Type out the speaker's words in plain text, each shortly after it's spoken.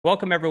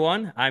Welcome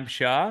everyone, I'm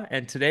Shah,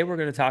 and today we're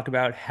going to talk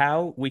about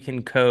how we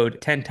can code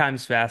 10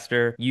 times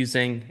faster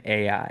using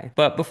AI.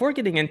 But before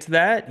getting into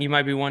that, you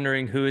might be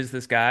wondering, who is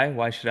this guy?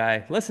 Why should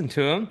I listen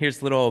to him?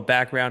 Here's a little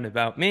background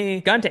about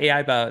me. Got into AI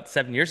about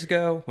 7 years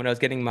ago when I was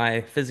getting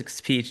my physics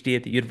PhD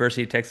at the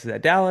University of Texas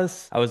at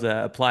Dallas. I was an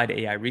applied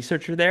AI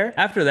researcher there.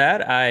 After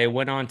that, I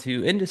went on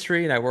to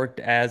industry and I worked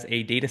as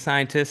a data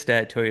scientist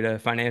at Toyota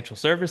Financial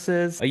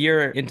Services. A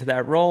year into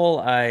that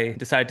role, I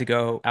decided to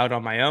go out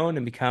on my own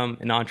and become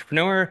an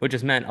entrepreneur, which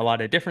has meant a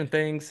lot of different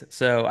things.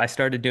 So I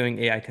started doing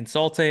AI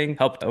consulting,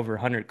 helped over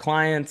 100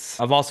 clients.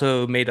 I've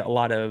also made a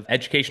lot of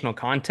educational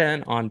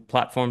content on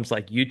platforms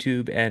like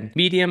YouTube and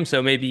Medium.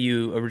 So maybe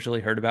you originally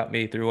heard about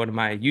me through one of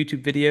my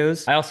YouTube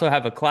videos. I also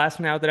have a class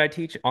now that I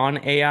teach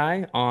on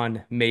AI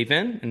on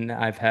Maven, and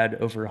I've had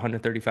over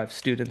 135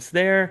 students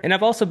there. And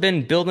I've also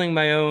been building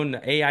my own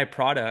AI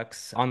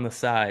products on the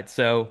side.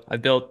 So I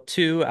built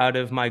two out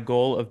of my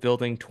goal of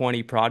building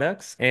 20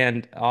 products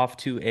and off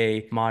to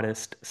a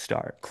modest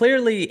start.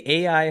 Clearly,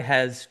 AI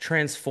has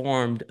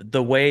transformed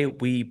the way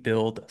we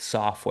build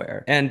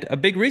software. And a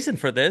big reason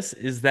for this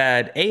is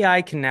that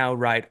AI can now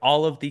write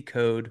all of the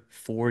code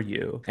for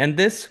you. And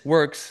this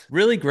works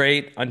really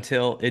great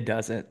until it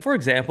doesn't. For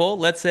example,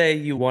 let's say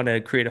you want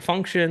to create a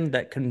function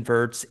that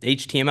converts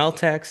HTML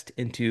text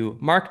into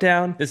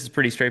Markdown. This is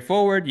pretty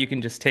straightforward. You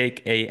can just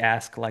take a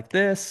ask like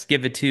this,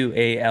 give it to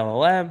a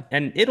LLM,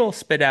 and it'll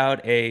spit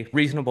out a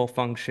reasonable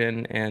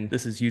function, and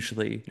this is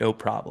usually no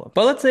problem.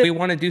 But let's say we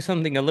want to do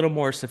something a little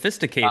more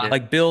sophisticated,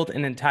 like build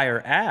an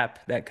entire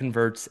app that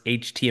converts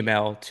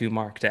HTML to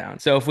Markdown.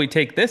 So if we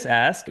take this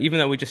ask, even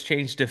though we just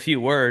changed a few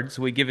words,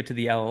 we give it to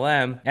the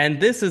LLM, and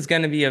this is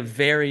going to be a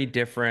very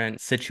different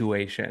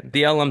situation.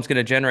 The LLM is going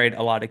to generate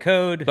a lot of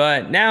code,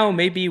 but now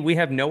maybe we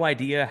have no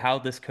idea how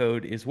this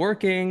code is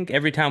working.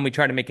 Every time we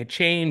try to make a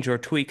change or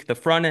tweak the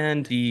front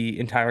end, the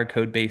entire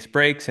code base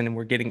breaks and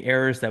we're getting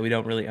errors that we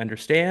don't really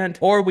understand.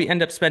 Or we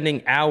end up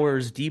spending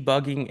hours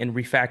debugging and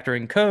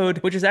refactoring code,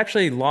 which is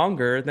actually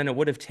longer than it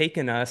would have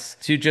taken us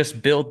to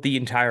just build the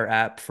entire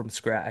app from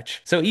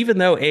scratch. So even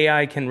though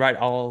AI can write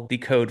all the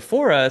code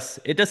for us,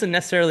 it doesn't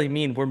necessarily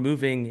mean we're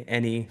moving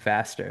any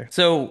faster.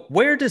 So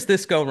where does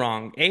this go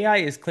wrong? AI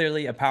is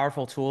clearly a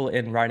powerful tool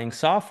in writing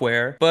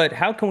software, but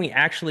how can we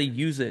actually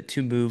use it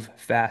to move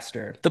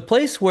faster? The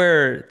place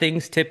where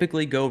things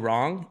typically go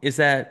wrong is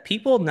that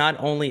people not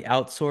only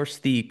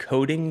outsource the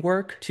coding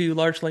work to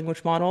large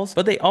language models,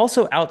 but they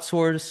also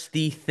outsource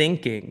the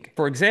thinking.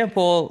 For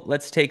example,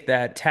 let's take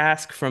that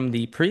task from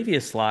the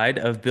previous slide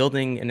of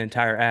building an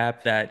entire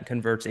app that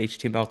converts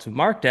HTML to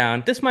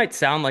Markdown. This might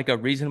sound like a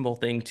reasonable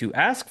thing to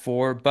ask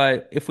for,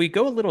 but if we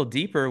go a little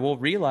deeper, we'll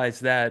realize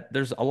that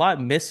there's a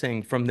lot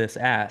missing from this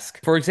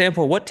ask. For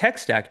example, what tech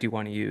stack do you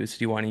want to use?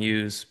 Do you want to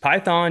use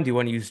Python? Do you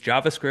want to use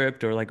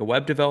JavaScript or like a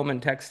web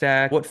development tech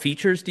stack? What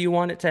features do you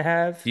want it to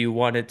have? Do you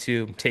want it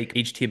to take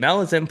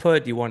HTML as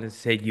input? Do you want it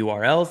to take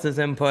URLs as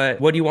input?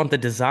 What do you want the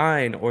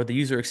design or the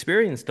user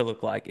experience to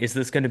look like? Is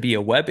this going to be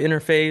a web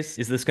interface?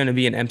 Is this going to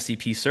be an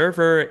MCP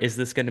server? Is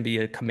this going to be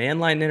a command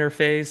line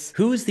interface?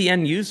 Who is the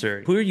end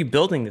user? Who are you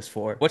building this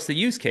for? What's the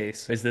use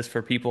case? Is this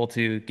for people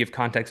to give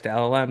context to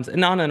LLMs?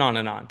 And on and on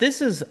and on.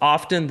 This is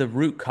often the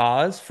root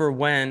cause for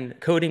when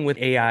coding with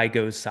AI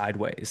goes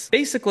sideways.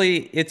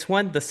 Basically, it's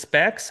when the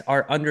specs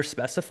are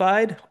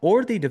underspecified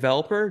or the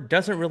developer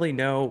doesn't really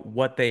know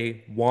what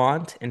they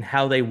want and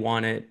how they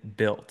want it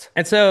built.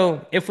 And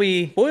so if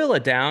we boil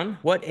it down,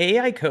 what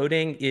AI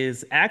coding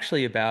is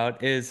actually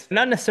about is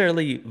not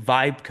necessarily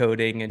vibe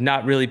coding and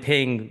not really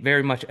paying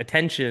very much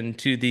attention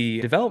to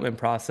the development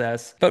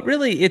process, but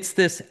really it's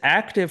this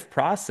active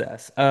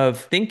process of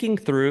thinking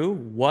through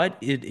what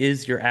it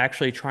is you're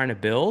actually trying to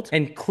build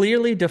and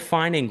clearly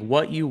defining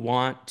what you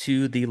want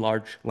to the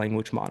large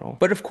language model.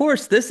 But of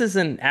course, this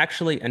isn't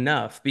actually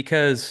enough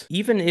because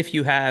even if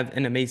you have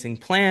an amazing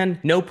plan,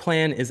 no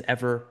plan is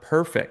ever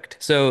perfect.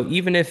 So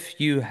even if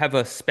you have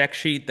a spec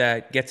sheet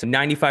that gets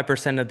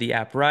 95% of the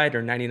app right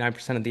or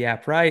 99% of the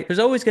app right, there's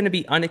always going to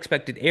be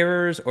unexpected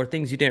errors or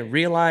things you didn't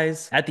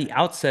realize at the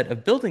outset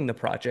of building the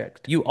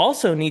project. You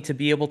also need to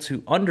be able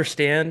to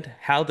understand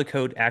how the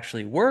code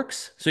actually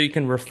works so you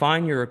can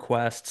refine your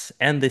requests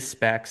and the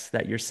specs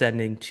that you're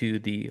sending to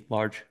the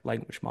large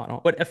language model.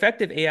 What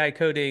effective AI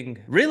coding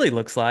really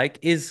looks like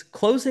is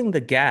closing the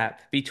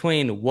gap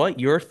between what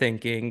you're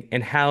thinking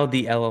and how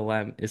the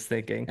LLM is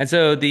thinking. And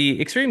so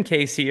the extreme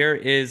case here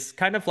is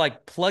kind of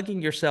like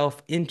plugging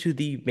yourself into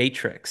the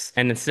matrix.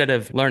 And instead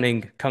of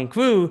learning Kung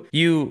Fu,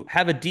 you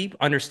have a deep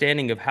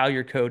understanding of how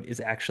your code is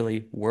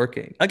actually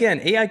working.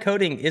 Again, AI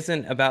coding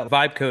isn't about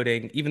vibe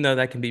coding, even though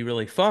that can be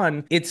really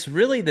fun. It's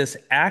really this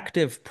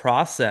active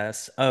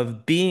process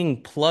of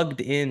being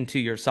plugged into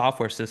your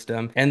software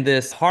system and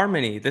this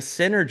harmony, this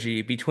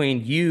synergy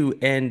between you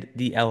and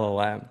the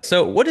LLM.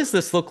 So what does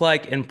this look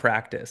like in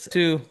practice?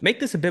 To make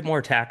this a bit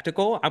more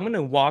tactical, I'm going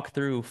to walk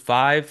through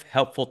 5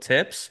 helpful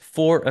tips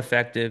for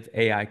effective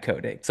AI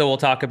coding. So we'll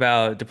talk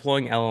about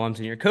deploying LLMs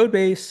in your code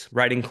base,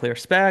 writing clear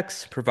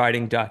specs,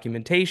 providing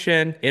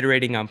documentation,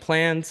 iterating on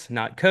plans,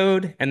 not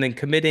code, and then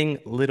committing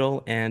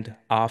little and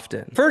often.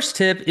 often. First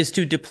tip is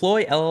to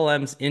deploy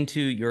LLMs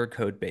into your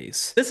code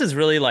base. This is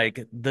really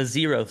like the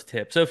 0th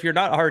tip. So if you're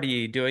not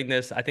already doing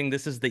this, I think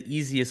this is the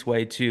easiest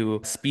way to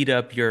speed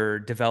up your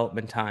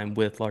development time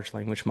with large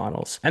language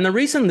models. And the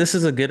reason this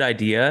is a good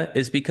idea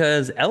is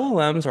because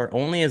LLMs are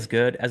only as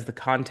good as the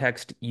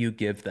context you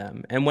give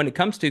them. And when it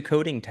comes to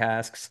coding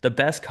tasks, the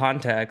best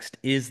context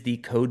is the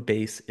code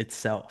base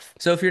itself.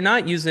 So if you're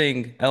not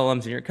using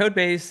LLMs in your code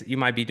base, you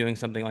might be doing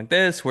something like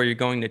this, where you're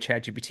going to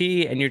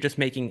ChatGPT and you're just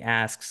making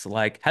asks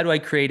like, how do I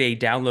create a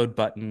download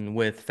button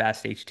with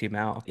fast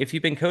HTML? If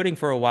you've been coding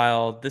for a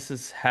while, this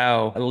is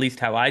how, at least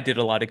how I did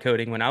a lot of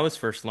coding when I was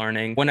first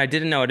learning. When I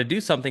didn't know how to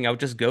do something, I would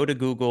just go to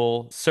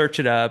Google, search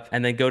it up,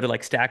 and then go to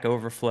like Stack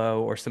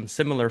Overflow or some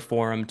similar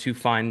forum to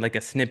find like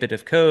a snippet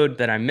of code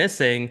that I'm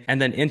missing,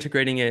 and then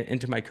integrating it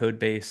into my code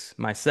base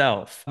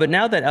myself. But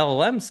now that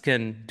LLMs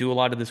can do a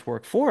lot of this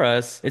work for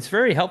us, it's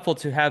very helpful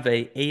to have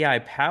a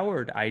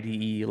AI-powered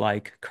IDE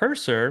like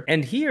Cursor.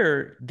 And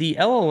here, the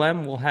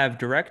LLM will have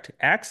direct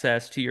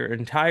access to your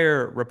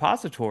entire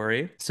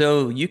repository.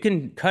 So you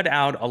can cut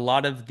out a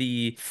lot of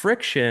the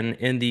friction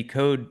in the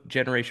code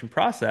generation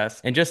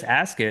process and just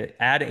ask it,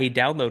 add a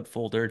download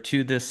folder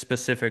to this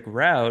specific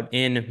route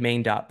in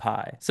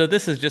main.py. So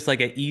this is just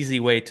like an easy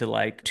way to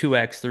like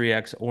 2x,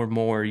 3x or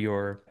more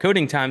your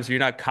coding time, so you're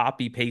not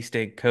copy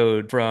pasting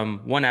code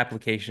from one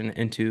application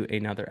into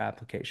another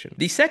application.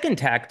 The second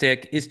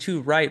tactic is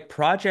to write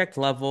project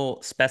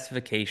level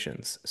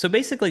specifications. So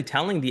basically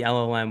telling the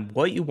LLM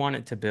what you want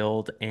it to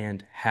build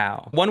and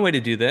how. One way to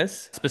do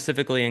this,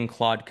 specifically in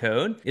Claude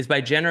Code, is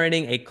by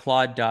generating a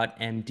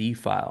claude.md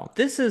file.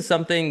 This is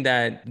something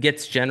that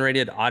gets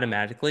generated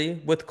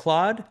automatically with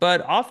Claude,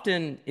 but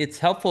often it's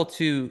helpful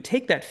to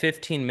take that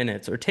 15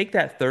 minutes or take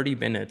that 30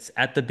 minutes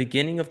at the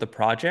beginning of the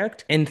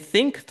project and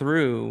think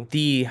through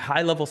the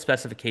high-level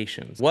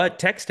specifications. What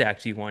tech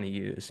stack do you want to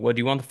use? What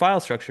do you want the file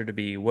structure to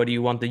be? What do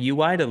you want the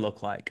UI to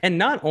look like? And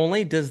not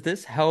only does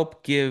this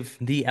help give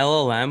the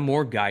LLM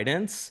more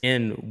guidance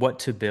in what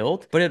to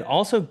build, but it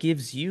also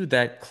gives you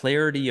that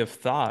clarity of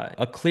thought,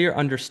 a clear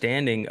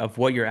understanding of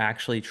what you're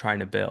actually trying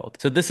to build.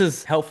 So this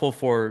is helpful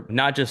for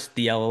not just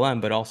the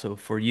LLM, but also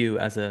for you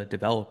as a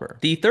developer.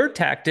 The third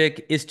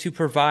tactic is to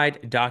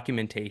provide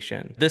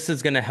documentation. This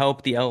is going to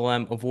help the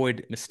LLM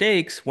avoid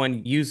mistakes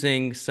when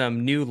using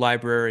some new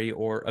library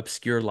or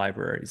obscure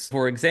libraries.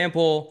 For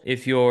example,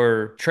 if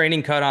your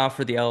training cutoff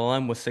for the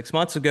LLM was 6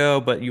 months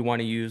ago, but you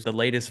want to use the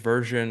latest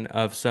version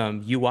of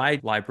some UI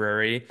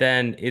library,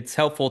 then it's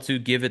helpful to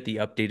give it the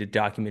updated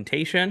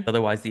documentation.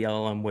 Otherwise, the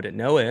LLM wouldn't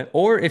know it.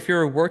 Or if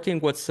you're working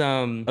with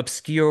some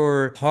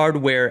obscure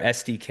hardware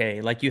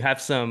SDK, like you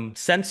have some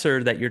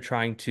sensor that you're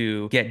trying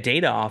to get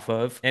data off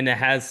of, and it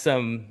has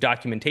some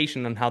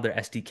documentation on how their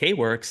SDK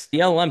works, the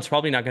LLM's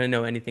probably not going to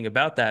know anything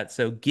about that.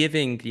 So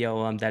giving the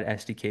LLM that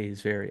SDK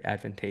is very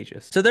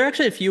advantageous. So there are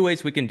actually a few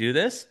ways we can do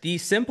this. The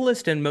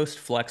simplest and most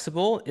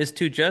flexible is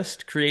to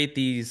just create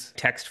these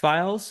text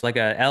files, like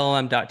a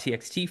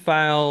llm.txt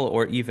file,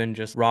 or even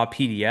just raw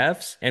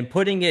PDFs, and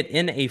putting it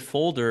in a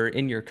folder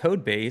in your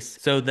code base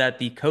so that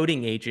the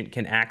coding agent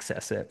can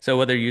access it. So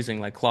whether you're using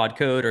like Claude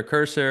Code or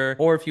Cursor,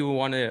 or if you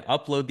want to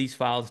upload these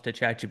files to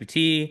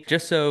ChatGPT,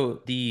 just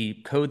so the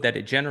code that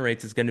it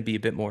generates is going to be a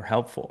bit more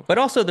helpful. But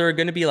also there are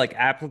going to be like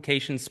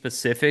application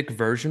specific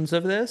versions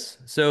of this.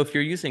 So if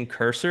you're using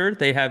Cursor,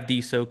 they have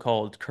the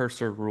so-called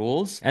Cursor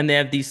rules, and they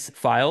have these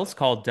files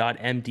called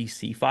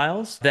 .mdc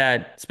files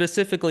that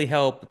specifically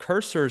help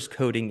Cursor's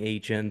coding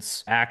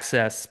agents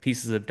access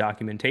pieces of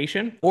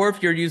documentation. Or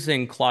if you're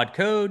using Claude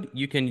Code,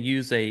 you can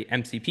use a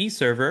MCP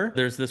server.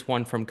 There's this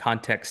one from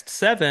Context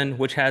 7,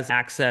 which has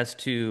access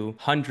to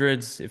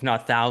hundreds, if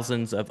not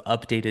thousands, of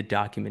updated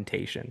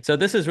documentation. So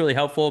this is really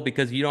helpful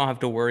because you don't have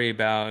to worry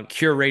about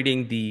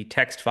curating the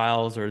text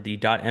files or the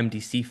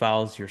 .mdc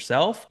files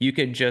yourself. You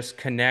can just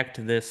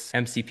connect this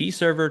MCP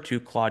server to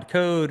Claude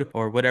Code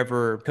or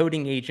whatever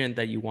coding agent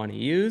that you want to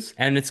use,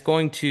 and it's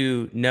going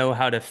to know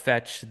how to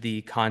fetch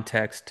the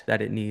context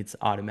that it needs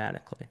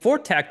automatically.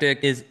 Fourth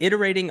tactic is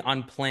iterating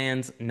on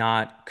plans,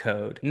 not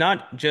code.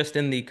 Not just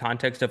in the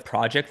context of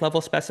project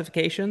level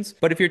specifications,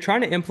 but if you're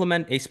trying to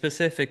implement a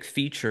specific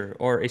feature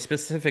or a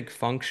specific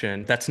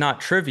function that's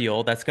not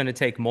trivial, that's going to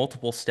take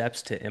multiple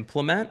steps to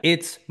implement,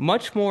 it's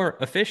much more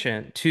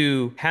efficient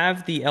to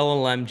have the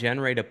LLM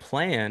generate a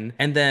plan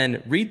and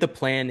then read the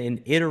plan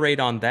and iterate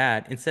on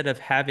that instead of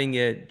having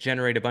it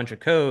generate a bunch of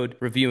code,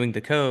 reviewing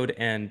the code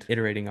and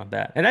iterating on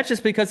that. And that's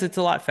just because it's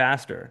a lot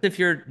faster. If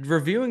you're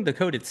reviewing the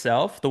code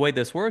itself, the way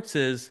this works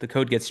is the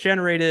code gets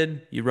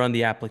generated, you run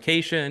the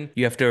application,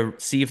 you have to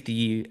see if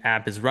the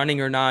app is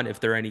running or not, if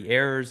there are any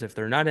errors, if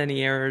there are not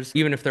any errors,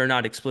 even if there are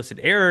not explicit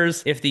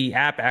errors, if the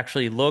app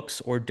actually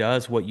looks or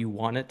does what you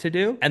want it to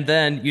do. And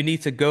then you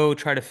need to go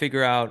try to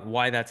figure out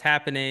why that's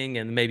happening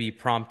and maybe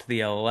prompt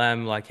the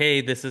LLM like,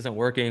 hey, this isn't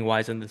working, why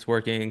isn't this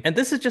working? And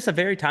this is just a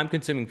very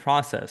time-consuming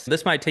process.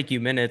 This might take you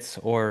minutes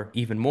or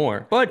even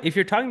more. But if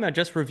you're talking about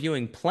just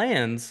reviewing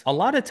plans, a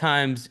lot of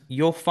times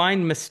you'll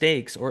find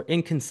mistakes or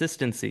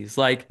inconsistencies.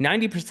 Like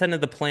 90%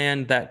 of the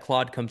plan that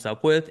Claude comes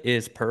up with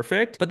is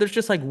perfect, but there's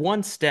just like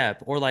one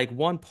step or like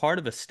one part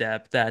of a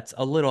step that's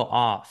a little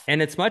off.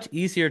 And it's much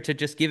easier to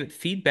just give it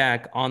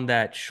feedback on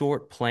that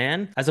short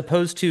plan as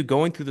opposed to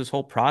going through this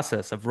whole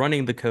process of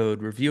running the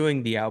code,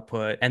 reviewing the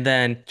output, and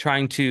then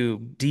trying to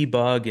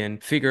debug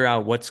and figure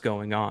out what's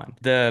going on.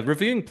 The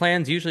reviewing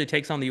plans usually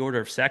takes on the order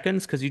of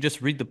seconds because you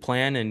just read the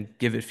plan and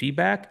give it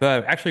feedback,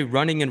 but actually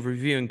running and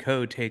reviewing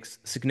code takes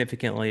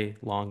significantly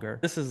longer.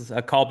 This is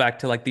a callback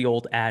to like the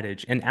old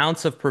adage, an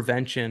ounce of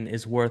prevention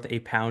is worth a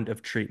pound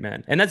of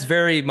treatment. And that's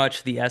very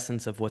much the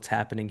essence of what's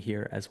happening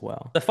here as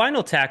well. The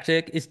final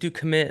tactic is to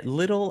commit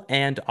little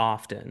and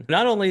often.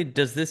 Not only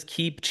does this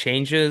keep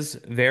changes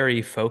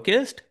very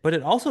focused, but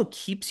it also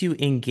keeps you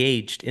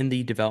engaged in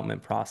the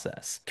development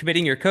process.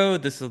 Committing your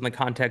code, this is in the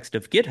context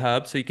of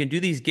GitHub, so you can do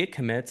these Git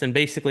commits and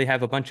basically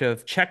have a bunch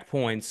of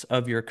checkpoints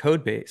of your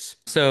code base.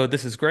 So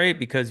this is great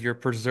because you're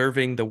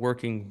preserving the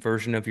working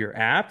version of your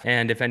app,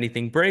 and if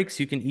anything breaks,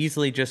 you can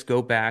easily just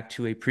go back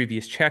to a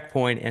previous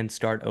checkpoint and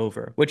start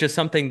over, which is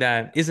something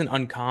that isn't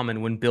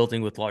uncommon when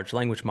building with large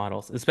language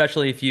models,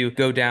 especially if you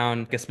go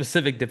down a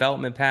specific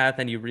development path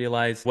and you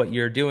realize what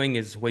you're doing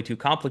is way too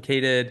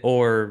complicated,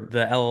 or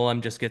the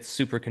LLM just gets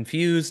super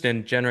confused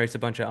and generates a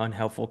bunch of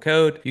unhelpful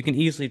code. You can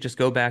easily just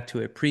go back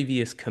to a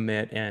previous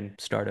commit and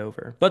start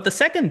over. But the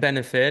second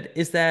benefit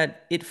is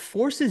that it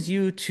forces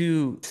you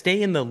to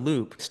stay in the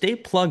loop, stay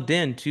plugged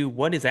in to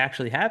what is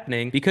actually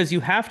happening, because you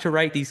have to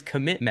write these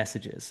commit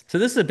messages. So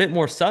this is a bit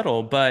more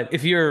subtle, but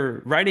if you're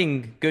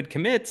writing good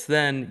commits,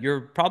 then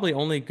you're probably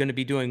only going to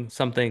be doing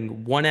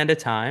something one at a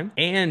time.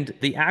 And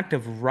the act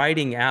of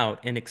writing out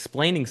and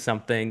explaining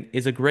something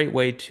is a great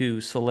way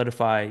to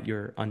solidify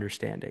your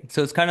understanding.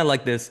 So it's kind of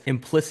like this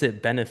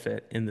implicit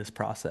benefit in this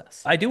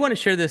process. I do want to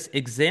share this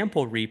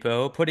example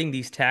repo putting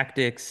these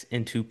tactics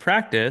into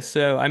practice.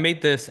 So I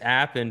made this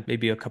app in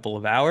maybe a couple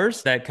of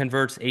hours that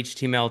converts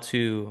HTML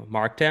to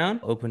Markdown.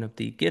 Open up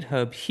the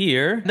GitHub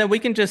here. Then we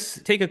can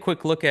just take a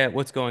quick look at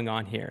what's going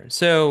on here.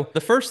 So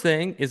the first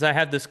thing is I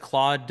have this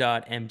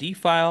claude.md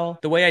file.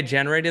 The way I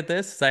generated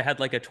this is I had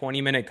like a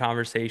 20-minute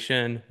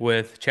conversation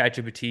with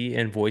ChatGPT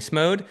in voice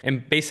mode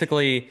and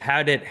basically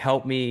had it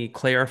help me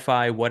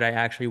clarify what I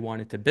actually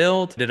wanted to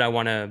build. Did I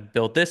want to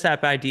build this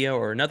app idea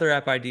or another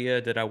app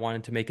idea? Did I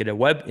want to make it a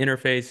web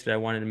interface? Did I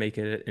want to make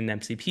it an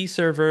MCP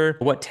server?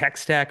 What tech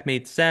stack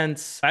made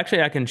sense?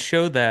 Actually, I can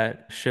show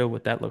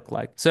what that looked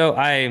like. So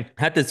I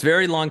had this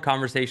very long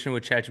conversation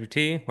with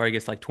ChatGPT where I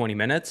guess like 20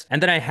 minutes.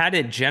 And then I had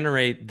it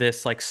generate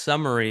this like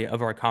summary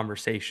of our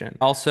conversation.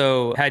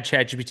 Also had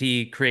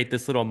ChatGPT create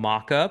this little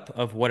mock-up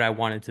of what I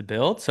wanted to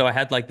build. So I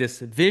had like this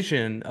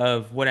vision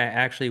of what I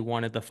actually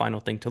wanted the final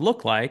thing to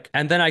look like.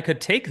 And then I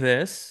could take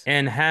this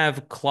and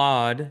have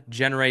Claude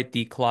generate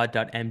the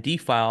claude.md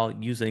file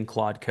using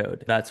Claude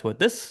code. That's what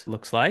this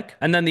looks like.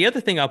 And then the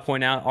other thing I'll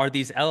point out are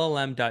these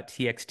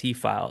llm.txt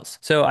files.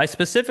 So I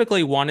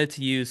specifically wanted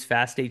to use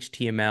fast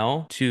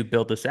HTML to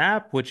build this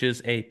app, which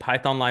is a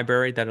Python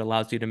library that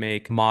allows you to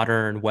make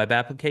modern web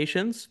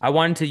applications. I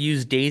wanted to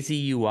use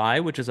Daisy UI,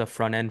 which is a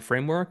front-end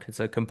framework. It's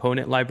a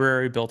component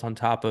library built on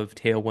top of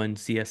Tailwind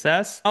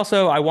CSS.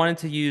 Also, I wanted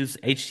to use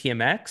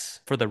HTMX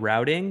for the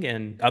routing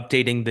and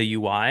updating the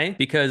UI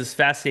because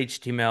fast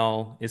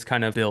HTML is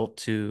kind of built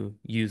to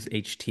use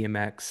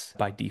HTMX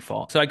by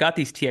default. So I got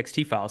these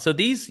TXT files. So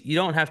these you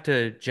don't have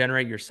to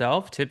generate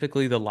yourself.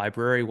 Typically, the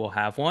library will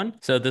have one.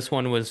 So this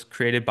one was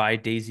created by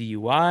Daisy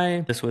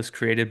UI. This was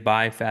created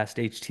by fast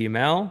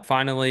HTML.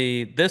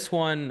 Finally, this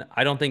one,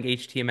 I don't think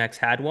HTMX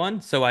had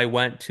one. So I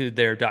went to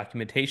their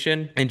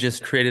documentation and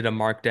just created a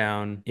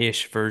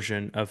markdown-ish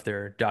version of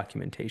their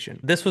documentation.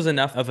 This was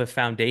enough of a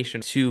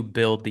foundation to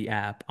build the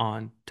app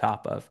on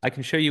top of. I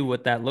can show you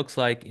what that looks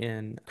like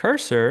in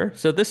Cursor.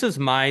 So this is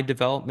my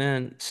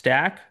development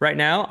stack. Right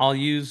now, I'll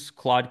use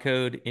Claude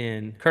Code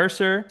in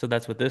Cursor. So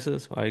that's what this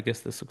is. Well, I guess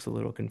this looks a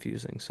little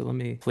confusing. So let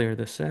me clear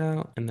this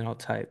out and then I'll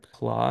type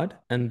Claude.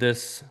 And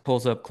this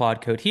pulls up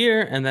Claude Code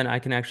here. And then I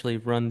can actually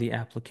run the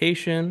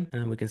application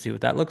and we can see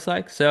what that looks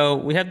like. So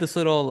we have this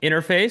little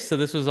interface. So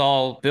this was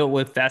all built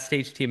with fast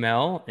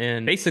HTML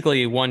in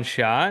basically one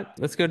shot.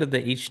 Let's go to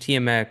the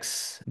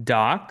HTMX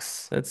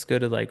docs. Let's go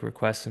to like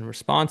requests and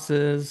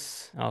responses.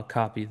 I'll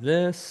copy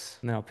this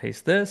and then I'll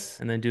paste this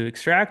and then do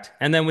extract.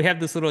 And then we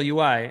have this little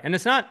UI and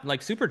it's not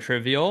like super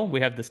trivial.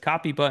 We have this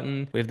copy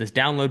button. We have this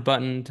download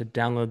button to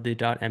download the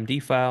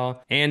 .md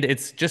file. And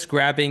it's just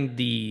grabbing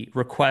the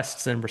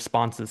requests and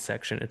responses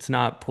section. It's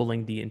not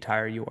pulling the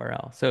entire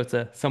URL. So it's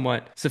a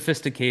somewhat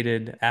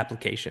sophisticated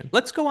application.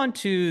 Let's go on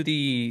to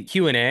the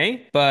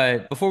Q&A.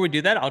 But before we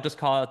do that, I'll just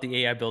call out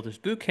the AI Builders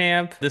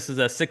Bootcamp. This is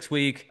a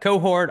 6-week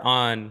cohort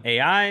on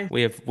AI.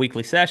 We have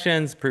weekly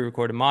sessions,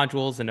 pre-recorded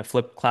modules, and a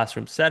flipped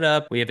classroom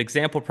setup. We have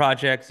example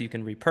projects you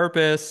can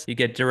repurpose. You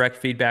get direct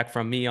feedback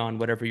from me on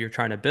whatever you're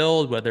trying to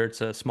build, whether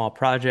it's a small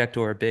project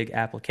or a big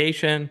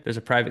application. There's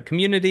a private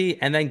community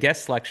and then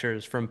guest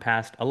lectures from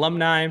past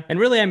alumni. And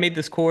really, I made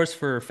this course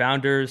for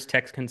founders,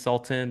 tech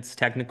consultants,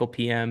 technical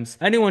PMs,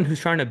 anyone who's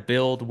trying to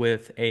build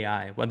with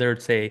AI, whether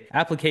it's a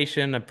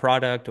application, a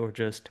product, or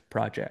just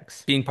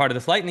projects. Being part of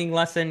this lightning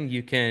lesson,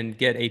 you can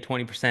get a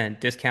 20%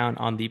 discount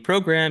on the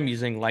program using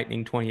using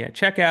Lightning 20 at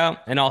checkout.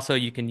 And also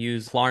you can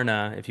use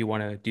Klarna if you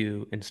want to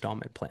do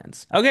installment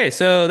plans. Okay,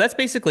 so that's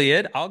basically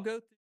it. I'll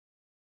go